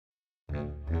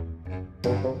He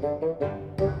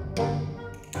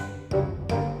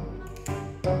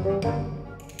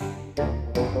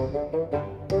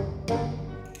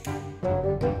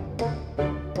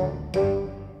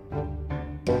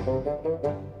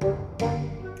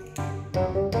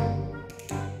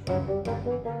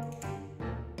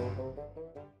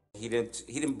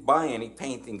didn't buy any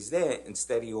paintings there.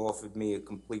 Instead, he offered me a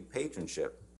complete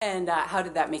patronship. And how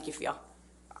did that make you feel?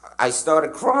 I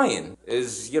started crying.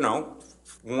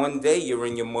 One day you're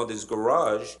in your mother's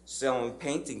garage selling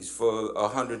paintings for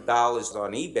 $100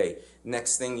 on eBay.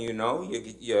 Next thing you know,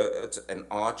 it's an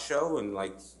art show, and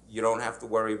like you don't have to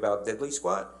worry about diddly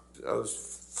squat. I was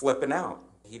flipping out.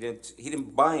 He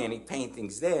didn't buy any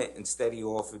paintings there. Instead, he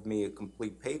offered me a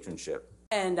complete patronship.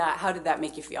 And how did that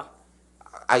make you feel?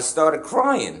 I started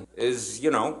crying.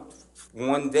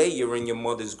 One day you're in your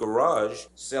mother's garage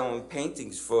selling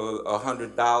paintings for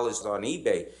 $100 on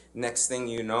eBay. Next thing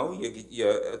you know,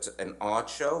 it's an art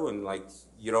show, and like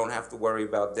you don't have to worry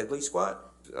about diddly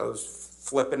squat. I was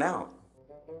flipping out.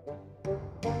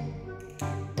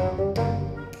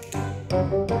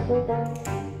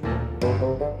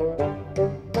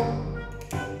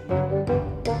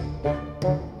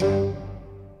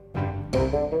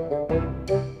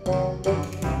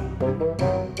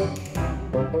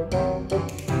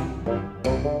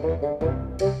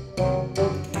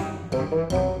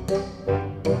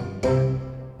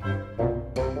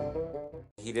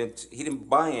 He didn't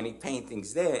buy any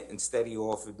paintings there. Instead, he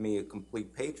offered me a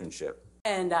complete patronship.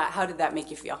 And how did that make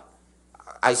you feel?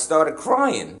 I started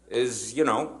crying.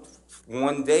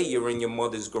 One day you're in your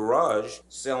mother's garage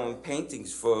selling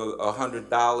paintings for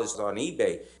 $100 on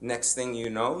eBay. Next thing you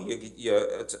know,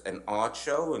 it's an art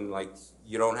show, and like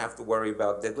you don't have to worry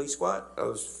about diddly squat. I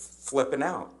was flipping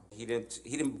out. He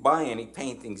didn't buy any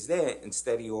paintings there.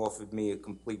 Instead, he offered me a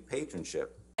complete patronship.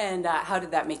 And how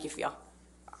did that make you feel?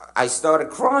 I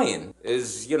started crying.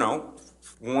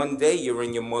 One day you're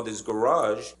in your mother's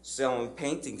garage selling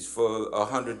paintings for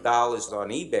 $100 on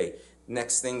eBay.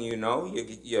 Next thing you know,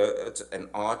 it's an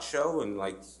art show, and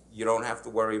like you don't have to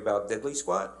worry about diddly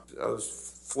squat. I was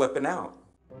flipping out.